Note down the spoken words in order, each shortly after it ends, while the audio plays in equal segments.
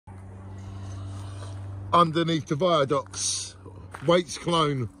underneath the viaducts, Waits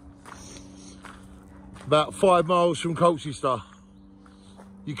Clone, about 5 miles from Colchester.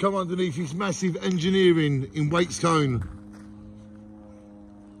 You come underneath this massive engineering in Waits Clone.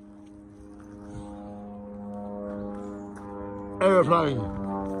 Aeroplane.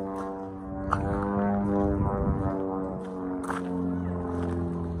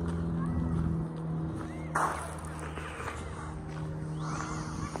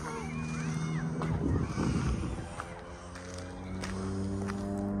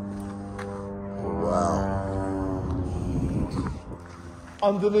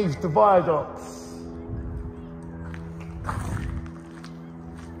 Underneath the viaducts.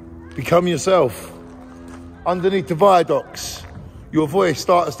 Become yourself. Underneath the viaducts, your voice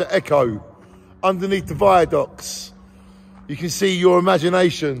starts to echo. Underneath the viaducts, you can see your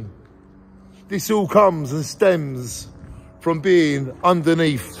imagination. This all comes and stems from being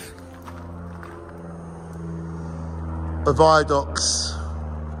underneath the viaducts.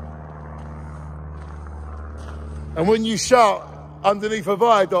 And when you shout underneath a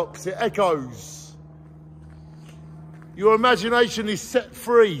viaduct, it echoes. Your imagination is set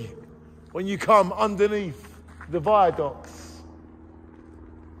free when you come underneath the viaducts.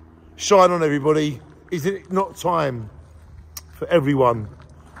 Shine on, everybody. Is it not time for everyone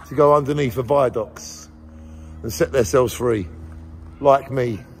to go underneath the viaducts and set themselves free? Like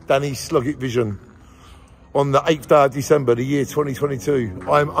me, Danny Sloggett Vision. On the 8th day of December, the year 2022,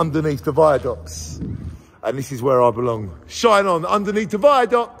 I am underneath the viaducts. And this is where I belong. Shine on underneath the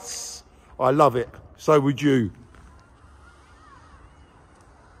viaducts. I love it. So would you.